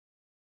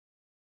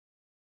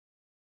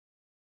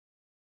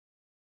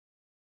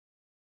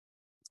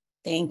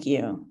Thank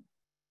you.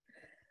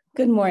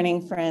 Good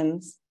morning,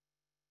 friends.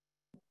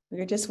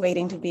 We're just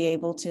waiting to be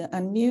able to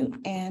unmute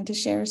and to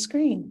share a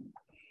screen.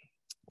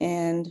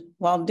 And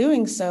while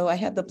doing so, I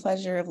had the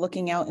pleasure of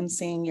looking out and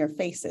seeing your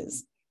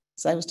faces.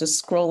 So I was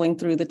just scrolling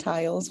through the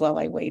tiles while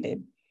I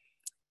waited.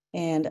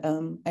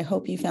 And I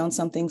hope you found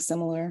something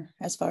similar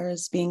as far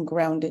as being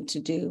grounded to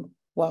do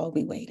while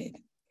we waited.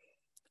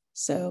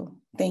 So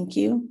thank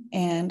you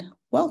and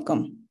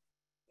welcome.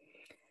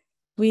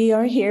 We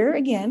are here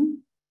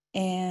again,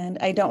 and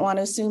I don't want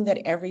to assume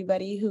that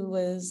everybody who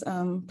was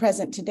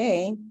present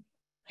today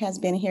has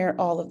been here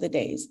all of the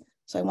days.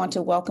 So I want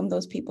to welcome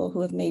those people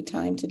who have made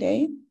time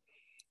today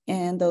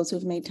and those who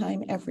have made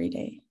time every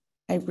day.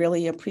 I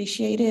really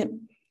appreciate it.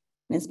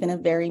 And it's been a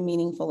very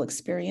meaningful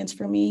experience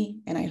for me,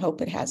 and I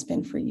hope it has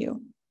been for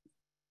you.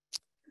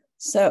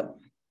 So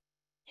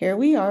here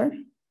we are,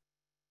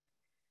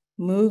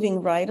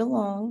 moving right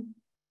along.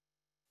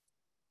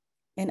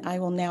 And I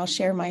will now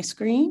share my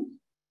screen.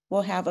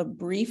 We'll have a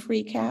brief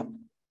recap.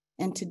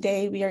 And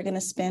today we are going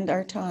to spend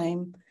our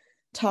time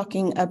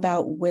talking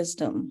about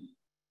wisdom.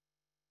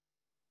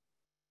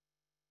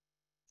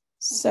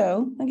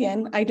 So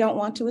again, I don't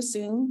want to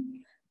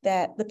assume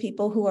that the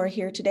people who are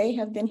here today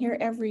have been here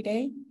every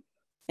day.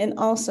 And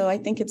also, I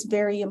think it's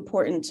very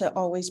important to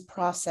always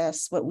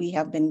process what we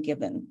have been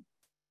given.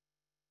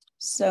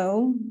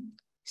 So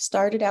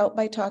started out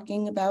by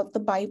talking about the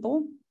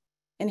Bible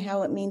and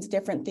how it means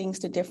different things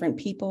to different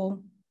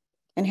people,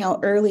 and how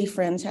early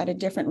friends had a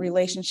different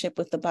relationship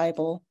with the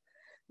Bible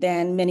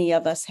than many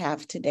of us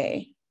have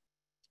today.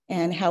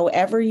 And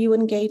however you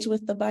engage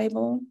with the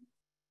Bible,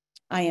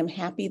 I am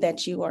happy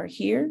that you are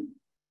here.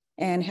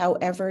 And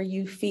however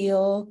you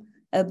feel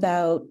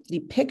about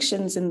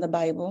depictions in the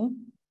Bible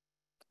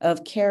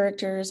of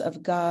characters,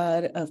 of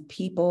God, of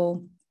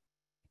people,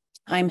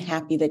 I'm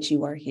happy that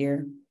you are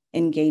here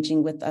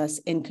engaging with us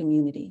in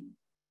community.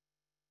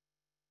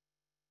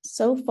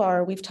 So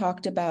far, we've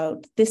talked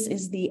about this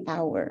is the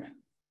hour.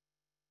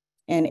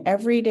 And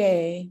every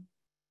day,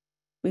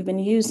 we've been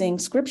using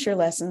scripture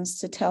lessons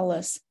to tell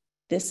us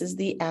this is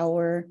the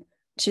hour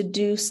to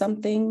do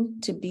something,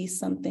 to be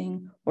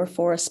something, or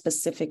for a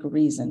specific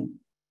reason.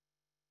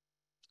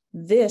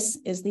 This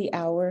is the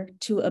hour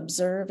to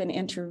observe and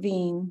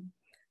intervene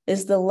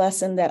is the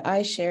lesson that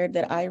I shared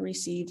that I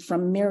received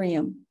from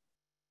Miriam,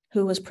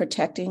 who was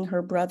protecting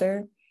her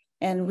brother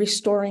and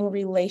restoring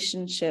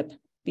relationship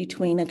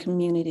between a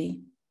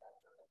community.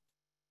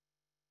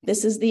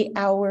 This is the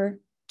hour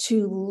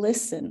to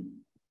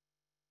listen,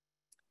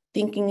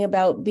 thinking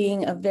about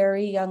being a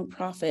very young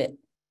prophet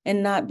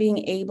and not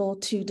being able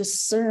to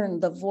discern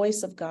the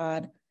voice of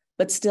God,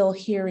 but still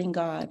hearing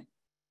God,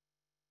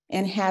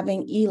 and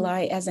having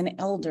Eli as an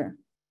elder,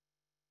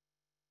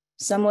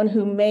 someone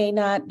who may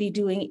not be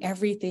doing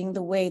everything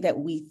the way that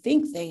we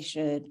think they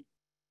should,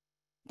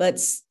 but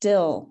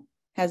still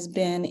has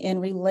been in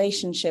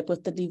relationship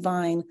with the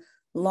divine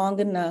long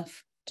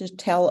enough to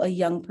tell a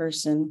young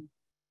person,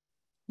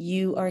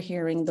 you are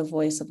hearing the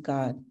voice of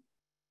God.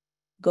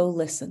 Go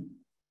listen.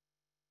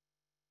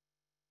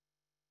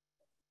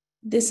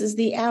 This is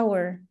the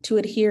hour to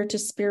adhere to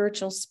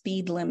spiritual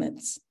speed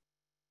limits.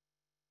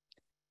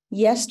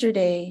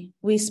 Yesterday,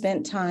 we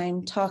spent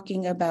time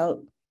talking about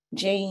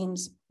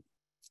James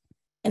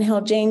and how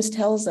James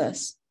tells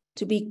us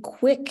to be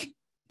quick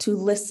to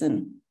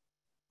listen,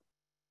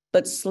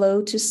 but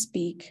slow to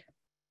speak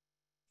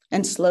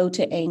and slow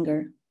to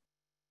anger.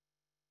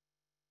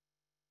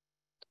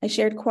 I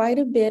shared quite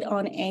a bit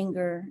on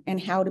anger and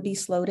how to be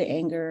slow to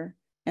anger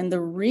and the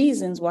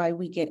reasons why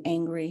we get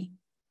angry.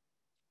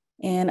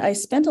 And I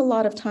spent a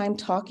lot of time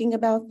talking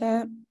about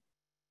that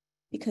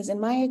because in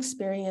my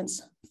experience,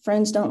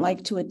 friends don't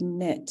like to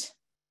admit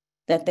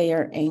that they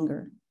are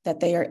angry,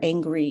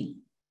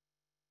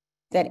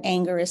 that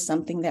anger is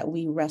something that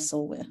we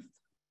wrestle with.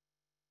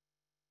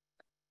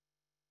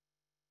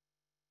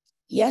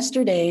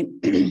 Yesterday,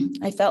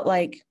 I felt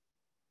like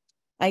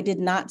I did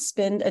not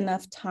spend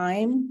enough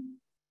time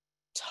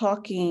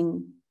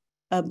talking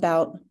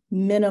about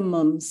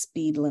minimum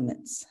speed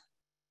limits.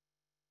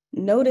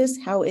 Notice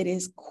how it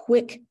is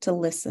quick to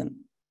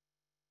listen.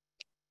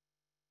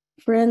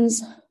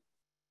 Friends,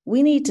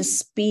 we need to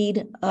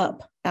speed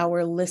up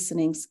our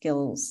listening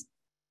skills.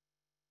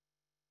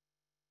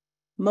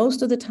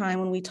 Most of the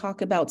time when we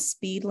talk about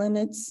speed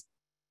limits,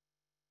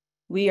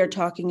 we are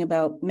talking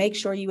about make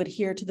sure you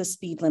adhere to the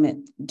speed limit.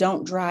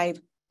 Don't drive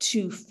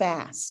too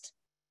fast.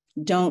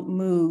 Don't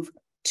move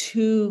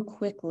too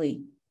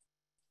quickly.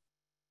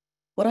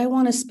 What I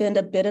want to spend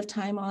a bit of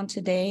time on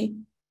today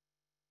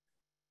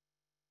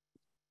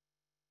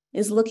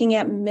is looking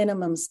at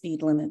minimum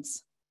speed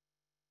limits.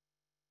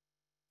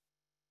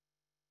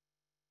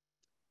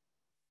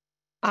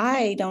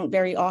 I don't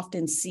very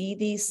often see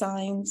these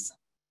signs.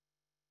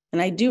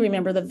 And I do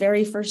remember the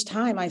very first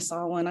time I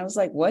saw one, I was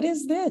like, what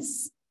is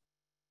this?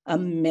 A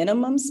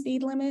minimum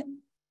speed limit?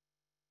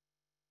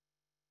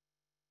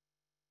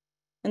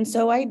 And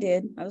so I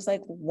did. I was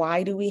like,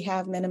 why do we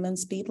have minimum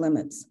speed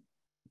limits?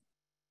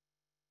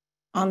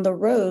 On the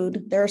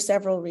road, there are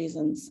several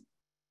reasons.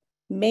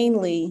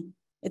 Mainly,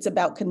 it's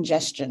about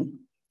congestion.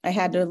 I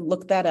had to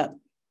look that up.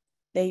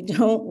 They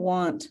don't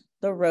want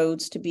the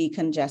roads to be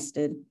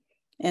congested.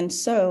 And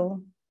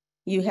so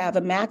you have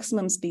a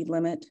maximum speed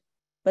limit,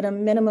 but a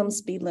minimum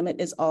speed limit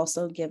is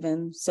also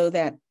given so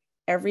that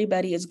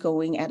everybody is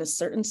going at a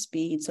certain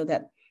speed so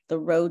that the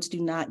roads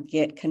do not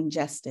get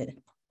congested.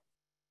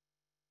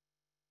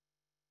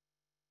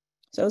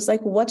 So it's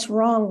like, what's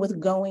wrong with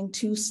going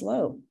too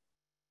slow?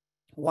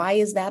 Why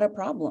is that a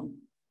problem?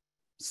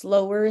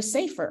 Slower is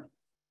safer.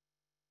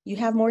 You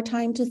have more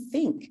time to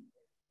think.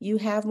 You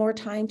have more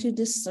time to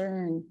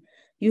discern.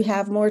 You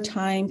have more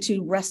time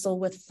to wrestle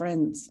with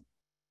friends.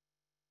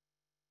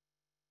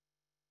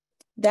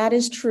 That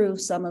is true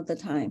some of the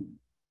time.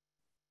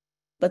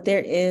 But there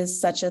is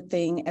such a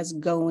thing as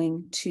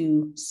going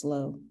too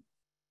slow.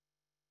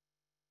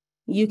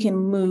 You can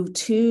move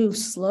too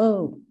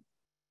slow.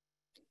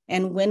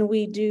 And when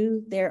we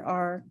do, there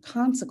are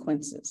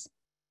consequences.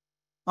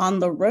 On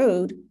the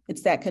road,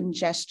 it's that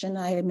congestion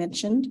I had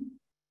mentioned.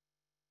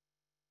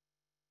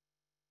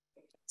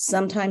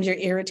 Sometimes you're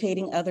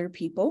irritating other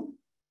people.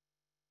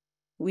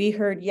 We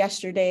heard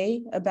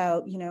yesterday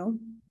about,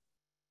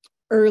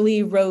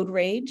 early road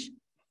rage.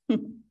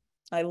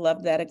 I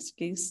love that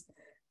excuse.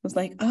 It was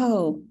like,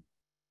 oh,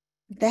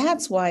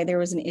 that's why there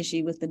was an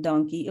issue with the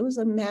donkey. It was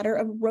a matter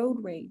of road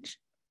rage.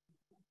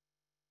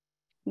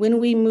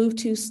 When we move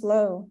too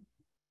slow,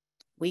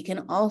 we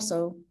can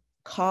also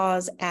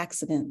cause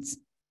accidents.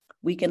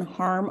 We can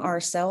harm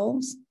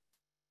ourselves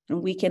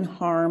and we can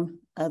harm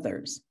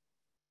others.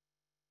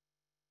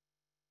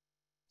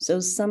 So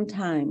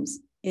sometimes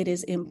it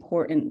is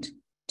important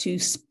to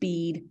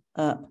speed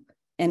up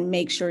and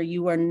make sure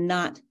you are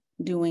not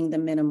doing the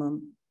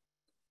minimum.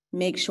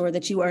 Make sure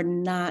that you are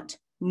not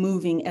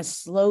moving as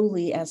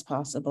slowly as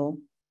possible.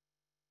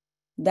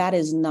 That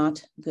is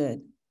not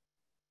good.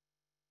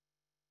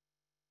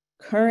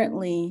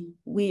 Currently,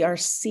 we are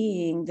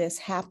seeing this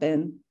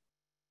happen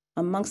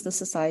amongst the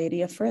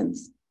Society of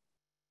Friends.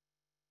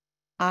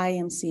 I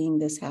am seeing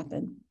this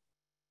happen.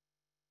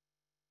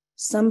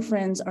 Some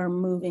friends are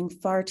moving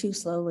far too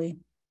slowly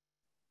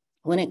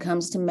when it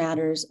comes to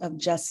matters of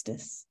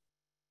justice.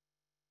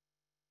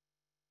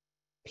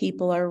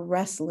 People are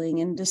wrestling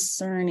and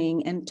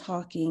discerning and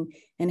talking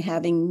and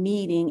having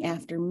meeting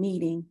after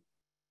meeting.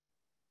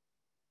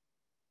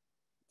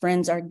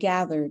 Friends are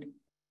gathered,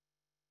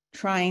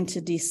 trying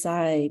to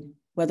decide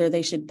whether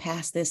they should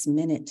pass this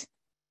minute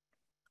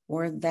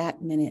or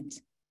that minute.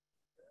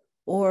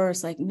 Or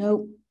it's like,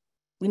 nope,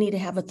 we need to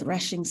have a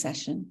threshing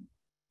session.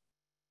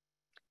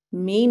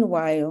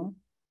 Meanwhile,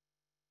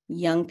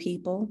 young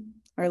people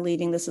are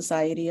leaving the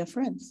Society of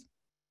Friends.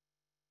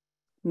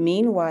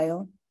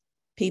 Meanwhile,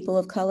 people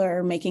of color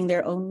are making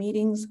their own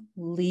meetings,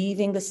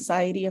 leaving the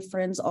Society of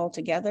Friends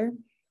altogether,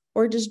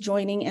 or just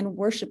joining and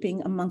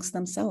worshiping amongst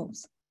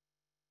themselves.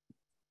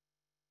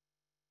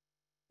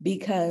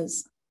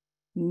 Because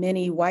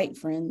many white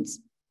friends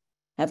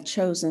have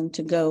chosen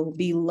to go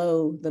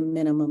below the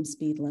minimum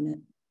speed limit.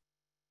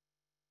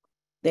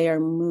 They are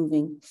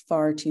moving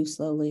far too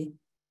slowly.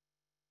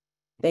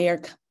 They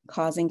are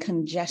causing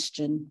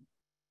congestion.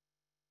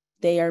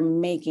 They are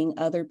making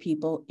other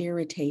people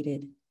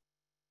irritated.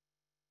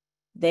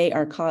 They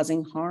are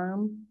causing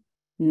harm,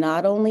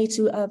 not only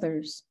to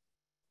others,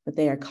 but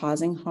they are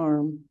causing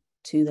harm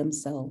to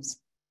themselves.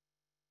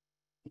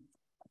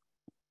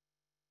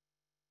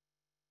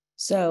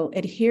 So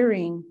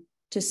adhering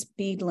to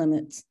speed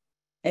limits,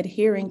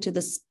 adhering to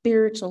the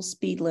spiritual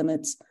speed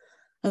limits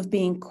of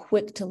being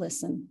quick to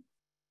listen,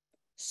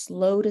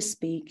 slow to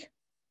speak,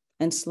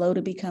 and slow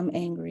to become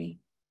angry.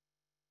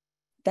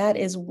 That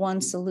is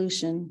one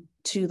solution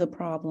to the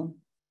problem.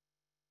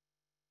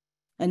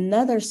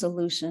 Another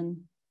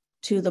solution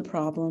to the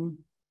problem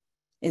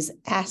is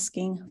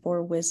asking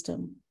for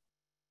wisdom.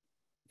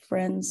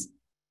 Friends,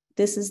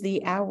 this is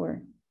the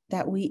hour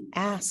that we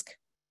ask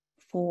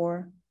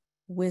for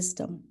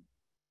wisdom.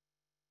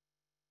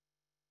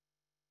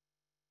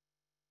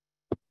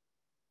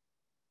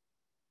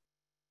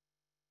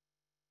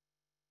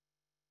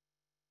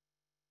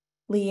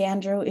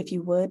 Leandro, if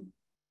you would,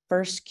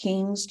 1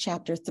 Kings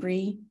chapter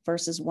 3,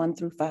 verses 1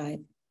 through 5.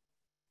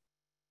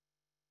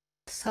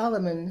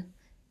 Solomon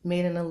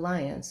made an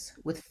alliance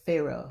with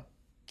Pharaoh,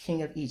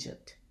 king of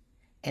Egypt,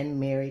 and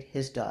married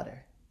his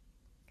daughter.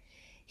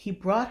 He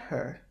brought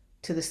her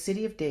to the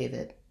city of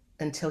David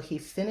until he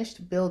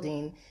finished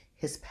building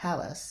his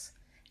palace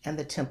and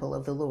the temple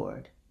of the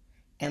Lord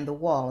and the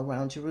wall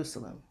around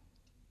Jerusalem.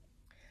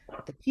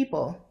 The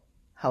people,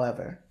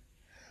 however,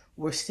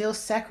 were still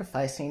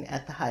sacrificing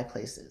at the high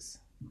places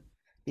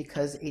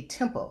because a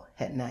temple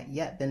had not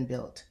yet been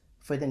built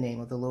for the name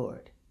of the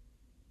Lord.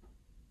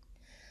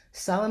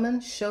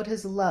 Solomon showed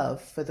his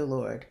love for the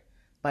Lord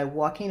by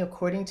walking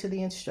according to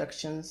the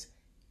instructions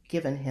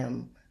given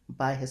him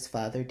by his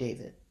father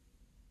David,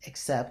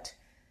 except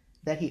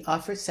that he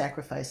offered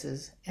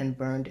sacrifices and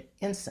burned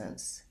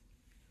incense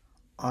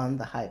on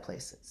the high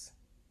places.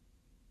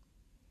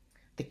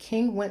 The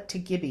king went to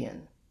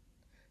Gibeon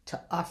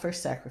to offer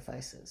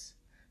sacrifices,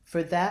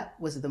 for that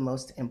was the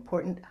most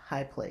important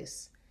high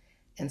place.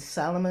 And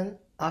Solomon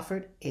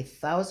offered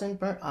 1,000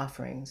 burnt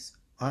offerings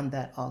on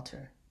that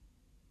altar.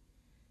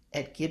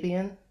 At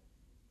Gibeon,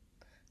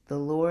 the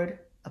Lord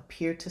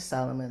appeared to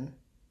Solomon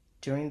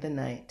during the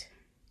night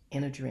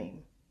in a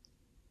dream.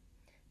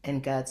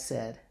 And God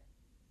said,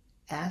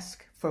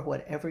 "Ask for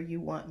whatever you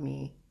want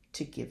me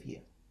to give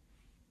you."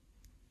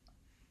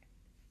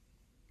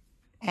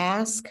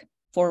 Ask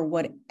for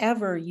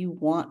whatever you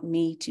want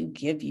me to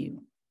give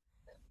you.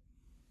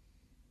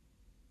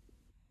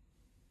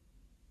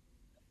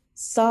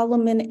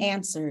 Solomon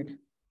answered,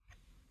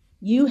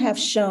 "You have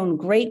shown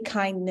great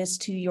kindness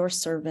to your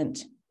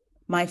servant,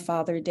 my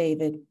father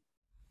David,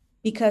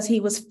 because he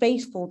was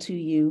faithful to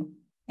you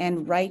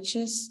and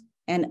righteous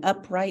and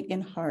upright in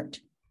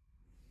heart.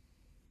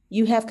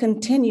 You have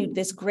continued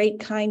this great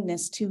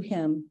kindness to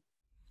him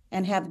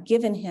and have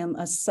given him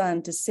a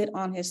son to sit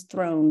on his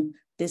throne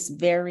this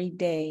very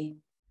day.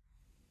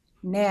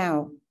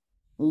 Now,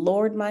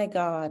 Lord my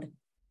God,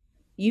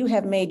 you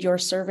have made your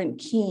servant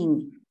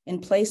king in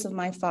place of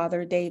my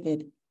father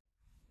David.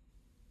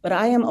 But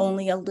I am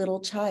only a little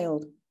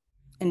child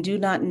and do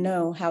not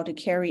know how to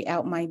carry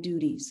out my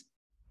duties.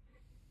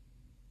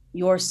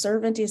 Your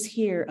servant is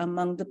here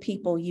among the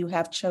people you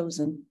have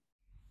chosen,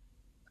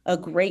 a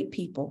great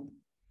people,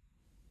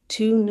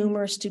 too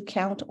numerous to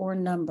count or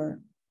number.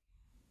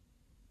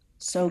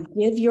 So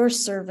give your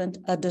servant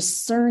a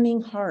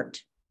discerning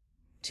heart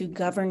to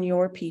govern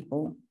your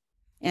people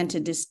and to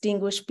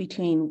distinguish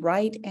between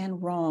right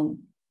and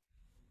wrong.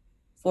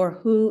 For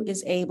who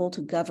is able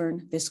to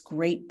govern this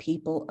great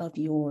people of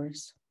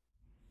yours?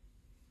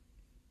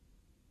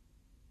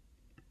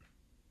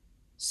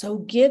 So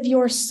give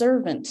your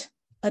servant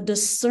a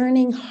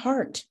discerning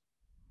heart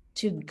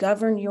to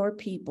govern your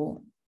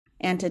people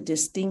and to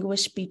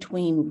distinguish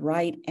between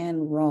right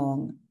and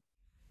wrong.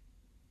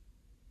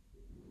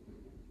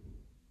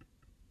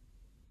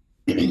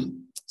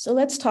 So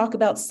let's talk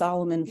about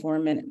Solomon for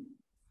a minute.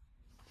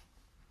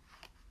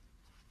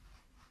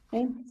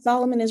 Okay.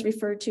 Solomon is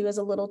referred to as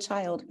a little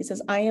child. He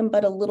says, "I am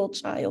but a little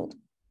child."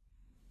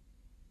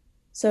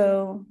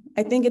 So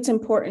I think it's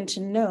important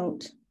to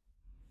note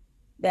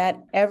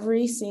that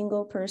every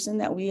single person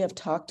that we have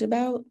talked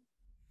about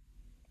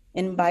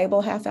in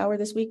Bible Half Hour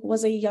this week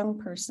was a young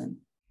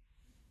person.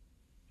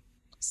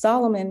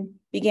 Solomon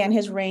began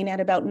his reign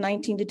at about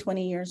 19 to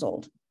 20 years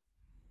old.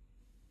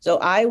 So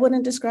I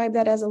wouldn't describe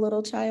that as a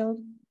little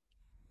child,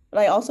 but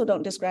I also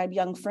don't describe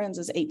young friends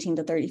as 18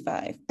 to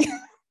 35.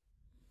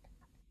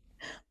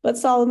 But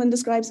Solomon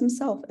describes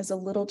himself as a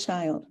little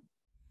child.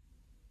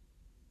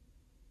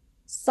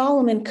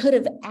 Solomon could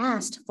have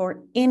asked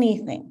for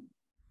anything: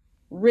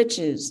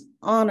 riches,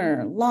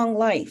 honor, long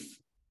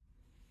life,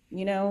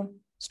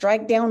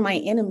 strike down my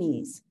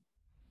enemies.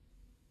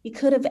 He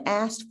could have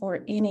asked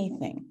for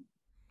anything.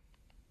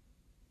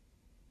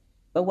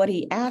 But what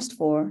he asked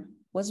for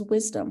was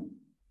wisdom.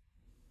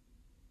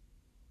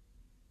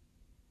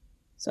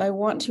 So I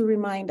want to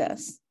remind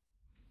us,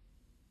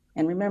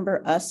 and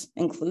remember, us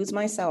includes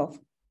myself,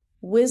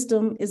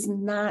 wisdom is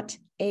not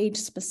age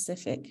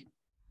specific.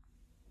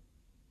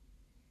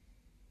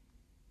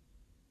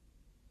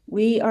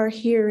 We are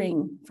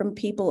hearing from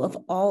people of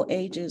all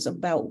ages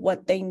about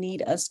what they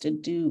need us to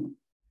do.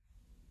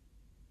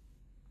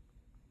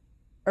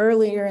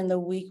 Earlier in the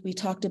week, we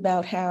talked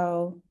about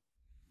how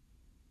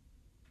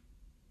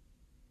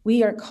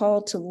we are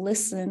called to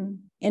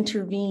listen,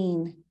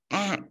 intervene,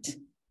 act.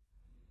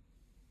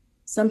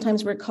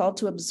 Sometimes we're called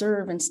to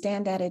observe and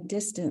stand at a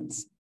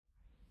distance.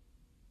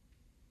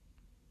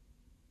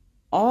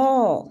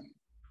 All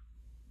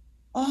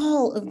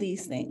of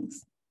these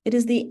things. It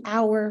is the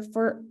hour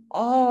for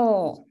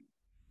all,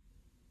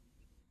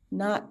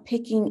 not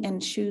picking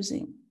and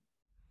choosing.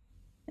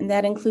 And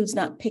that includes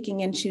not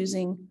picking and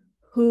choosing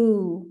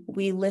who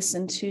we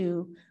listen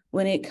to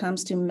when it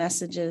comes to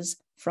messages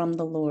from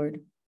the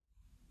Lord.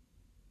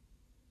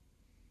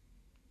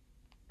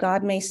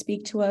 God may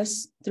speak to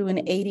us through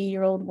an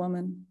 80-year-old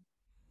woman,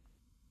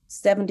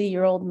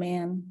 70-year-old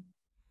man,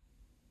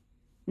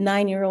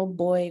 9-year-old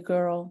boy,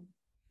 girl.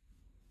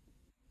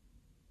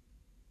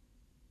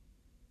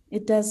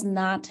 It does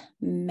not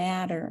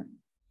matter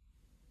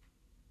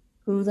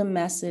who the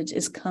message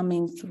is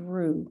coming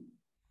through.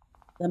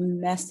 The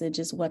message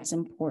is what's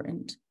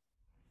important.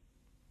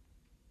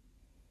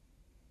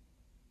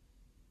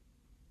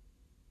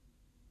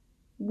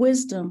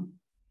 Wisdom.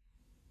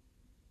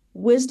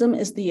 Wisdom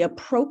is the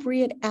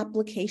appropriate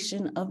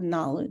application of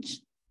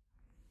knowledge.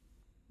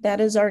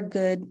 That is our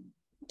good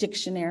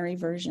dictionary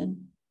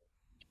version.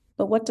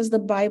 But what does the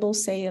Bible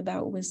say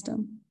about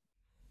wisdom?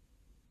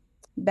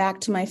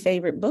 Back to my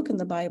favorite book in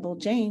the Bible,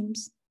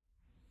 James.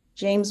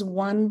 James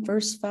 1,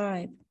 verse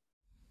 5.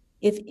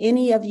 If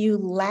any of you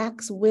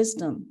lacks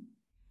wisdom,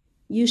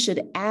 you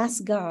should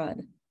ask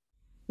God,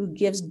 who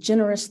gives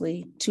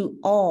generously to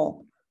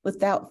all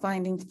without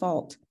finding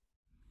fault,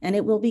 and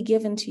it will be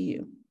given to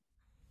you.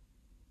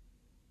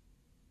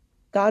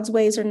 God's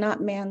ways are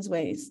not man's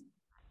ways.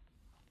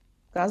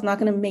 God's not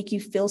going to make you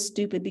feel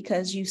stupid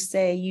because you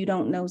say you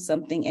don't know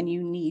something and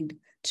you need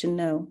to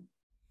know.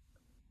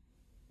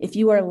 If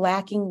you are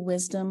lacking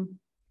wisdom,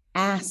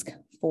 ask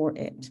for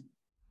it.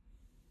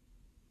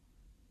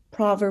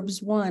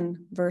 Proverbs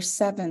 1, verse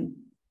 7.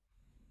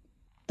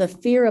 The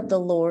fear of the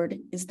Lord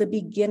is the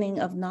beginning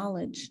of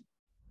knowledge.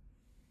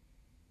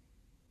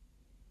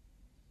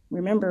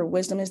 Remember,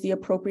 wisdom is the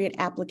appropriate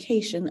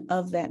application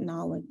of that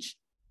knowledge.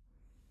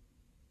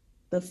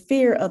 The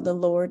fear of the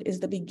Lord is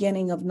the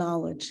beginning of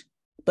knowledge,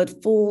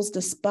 but fools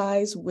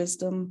despise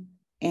wisdom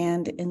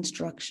and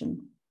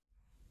instruction.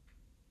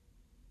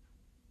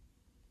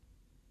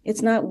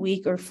 It's not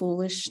weak or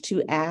foolish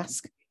to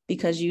ask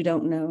because you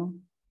don't know.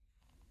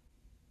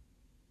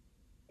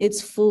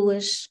 It's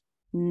foolish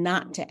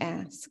not to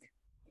ask,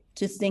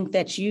 to think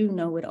that you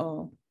know it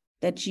all,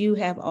 that you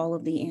have all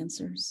of the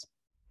answers.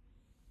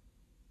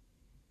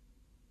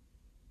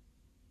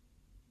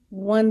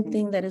 One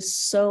thing that is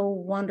so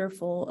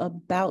wonderful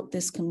about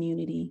this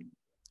community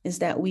is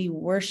that we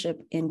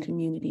worship in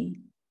community.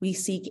 We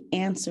seek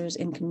answers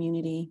in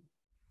community.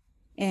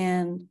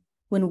 And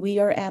when we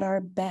are at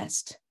our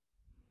best,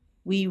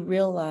 we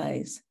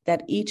realize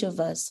that each of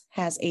us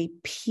has a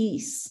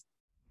piece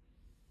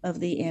of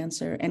the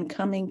answer, and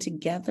coming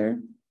together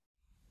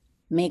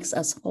makes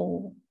us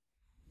whole.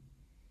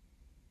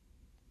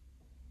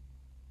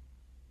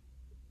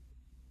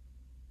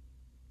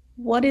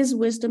 What is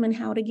wisdom and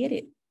how to get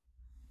it?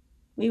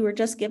 We were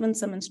just given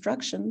some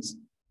instructions.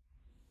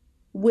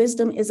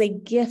 Wisdom is a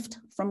gift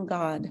from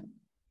God.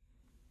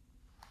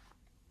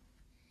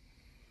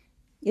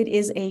 It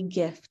is a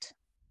gift.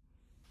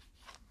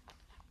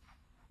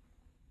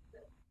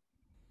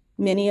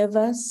 Many of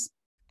us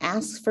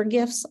ask for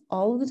gifts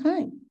all the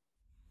time.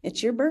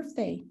 It's your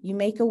birthday. You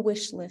make a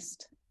wish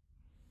list.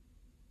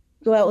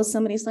 Go out with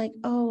somebody, it's like,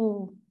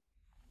 oh,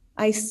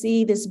 I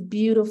see this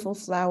beautiful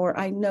flower.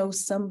 I know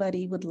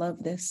somebody would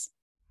love this.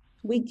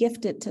 We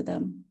gift it to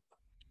them.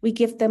 We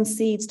gift them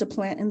seeds to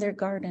plant in their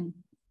garden.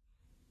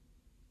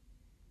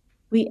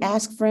 We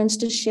ask friends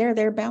to share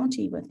their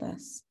bounty with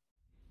us.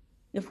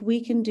 If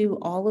we can do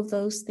all of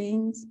those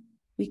things,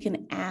 we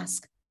can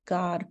ask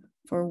God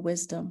for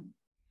wisdom.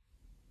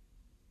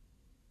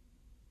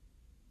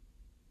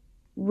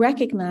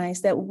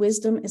 Recognize that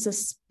wisdom is a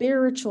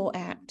spiritual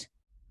act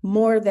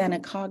more than a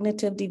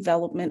cognitive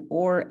development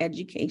or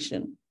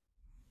education.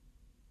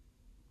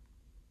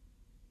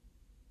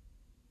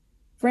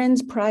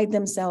 Friends pride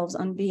themselves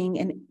on being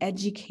an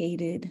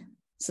educated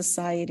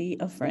society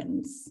of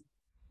friends,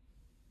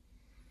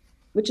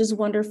 which is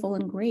wonderful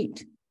and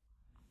great.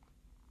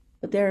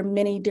 But there are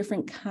many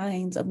different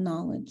kinds of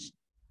knowledge,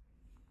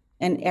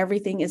 and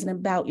everything isn't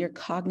about your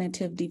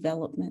cognitive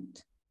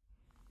development.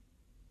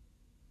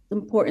 It's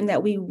important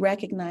that we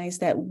recognize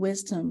that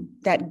wisdom,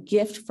 that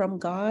gift from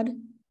God,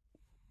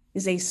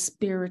 is a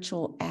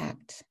spiritual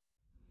act.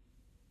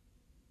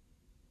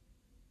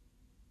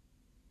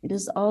 It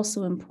is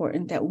also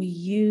important that we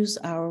use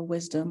our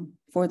wisdom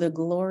for the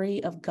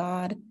glory of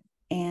God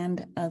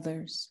and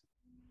others.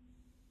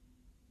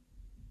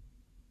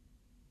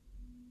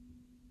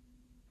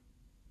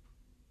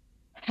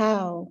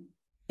 How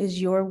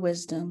is your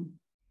wisdom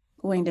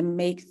going to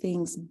make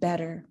things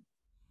better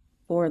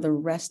for the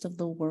rest of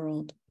the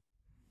world?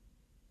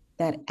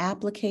 That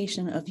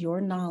application of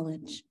your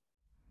knowledge,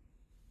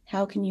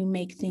 how can you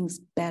make things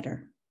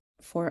better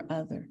for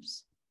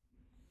others?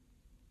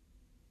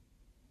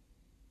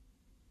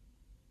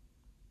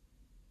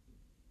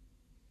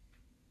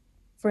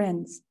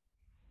 Friends,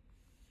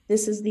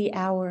 this is the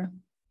hour.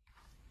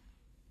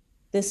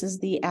 This is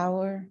the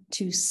hour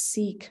to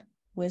seek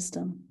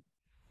wisdom.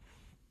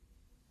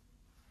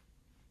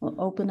 We'll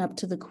open up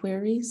to the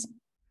queries.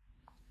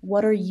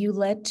 What are you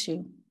led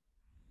to?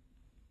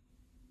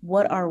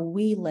 What are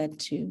we led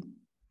to?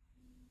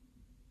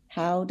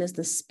 How does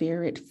the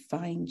Spirit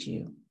find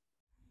you?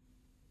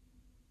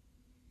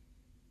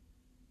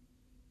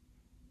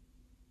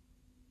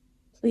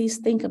 Please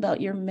think about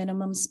your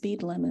minimum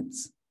speed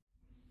limits.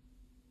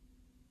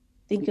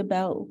 Think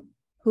about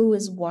who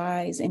is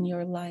wise in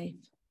your life.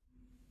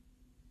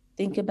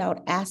 Think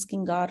about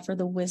asking God for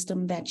the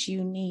wisdom that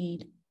you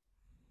need.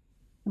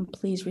 And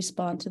please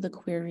respond to the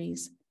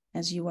queries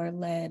as you are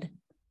led,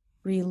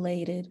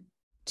 related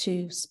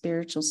to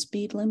spiritual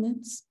speed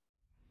limits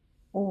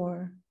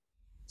or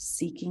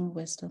seeking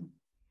wisdom.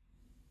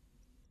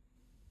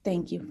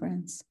 Thank you,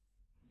 friends.